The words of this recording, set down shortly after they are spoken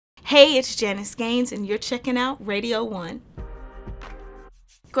Hey, it's Janice Gaines, and you're checking out Radio 1.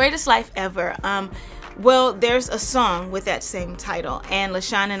 Greatest life ever. Well, there's a song with that same title, and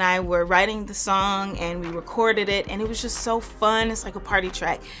LaShawn and I were writing the song, and we recorded it, and it was just so fun. It's like a party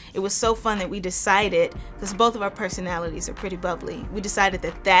track. It was so fun that we decided, because both of our personalities are pretty bubbly, we decided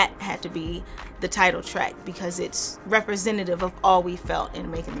that that had to be the title track because it's representative of all we felt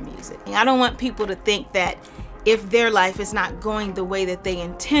in making the music. And I don't want people to think that if their life is not going the way that they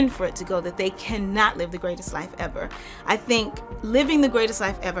intend for it to go, that they cannot live the greatest life ever. I think living the greatest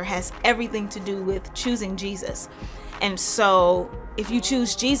life ever has everything to do with choosing Jesus. And so if you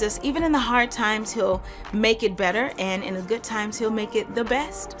choose Jesus, even in the hard times, he'll make it better, and in the good times, he'll make it the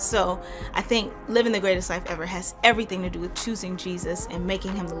best. So I think living the greatest life ever has everything to do with choosing Jesus and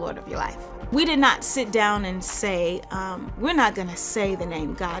making him the Lord of your life. We did not sit down and say, we're not going to say the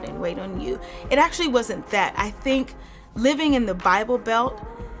name God and wait on you. It actually wasn't that. I think living in the Bible Belt,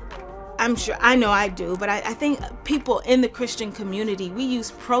 I'm sure, I know I do, but I think people in the Christian community, we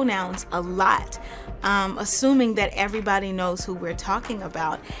use pronouns a lot, assuming that everybody knows who we're talking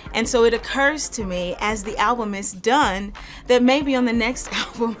about. And so it occurs to me as the album is done that maybe on the next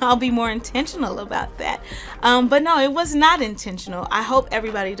album I'll be more intentional about that. But no, it was not intentional. I hope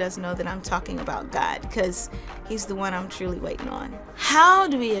everybody does know that I'm talking about God, because he's the one I'm truly waiting on. How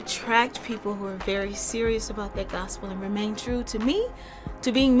do we attract people who are very serious about their gospel and remain true to me,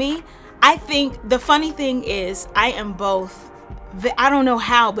 to being me? I think the funny thing is I am both, I don't know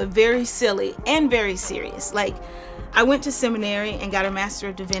how, but very silly and very serious. Like, I went to seminary and got a Master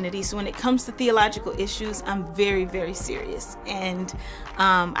of Divinity, so when it comes to theological issues, I'm very, very serious. And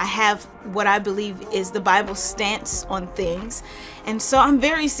I have what I believe is the Bible's stance on things. And so I'm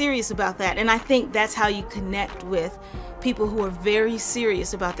very serious about that. And I think that's how you connect with people who are very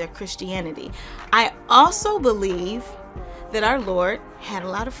serious about their Christianity. I also believe that our Lord had a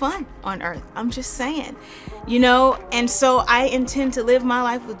lot of fun on earth. I'm just saying, you know, and so I intend to live my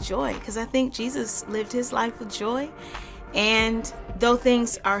life with joy, because I think Jesus lived his life with joy. And though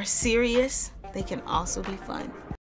things are serious, they can also be fun.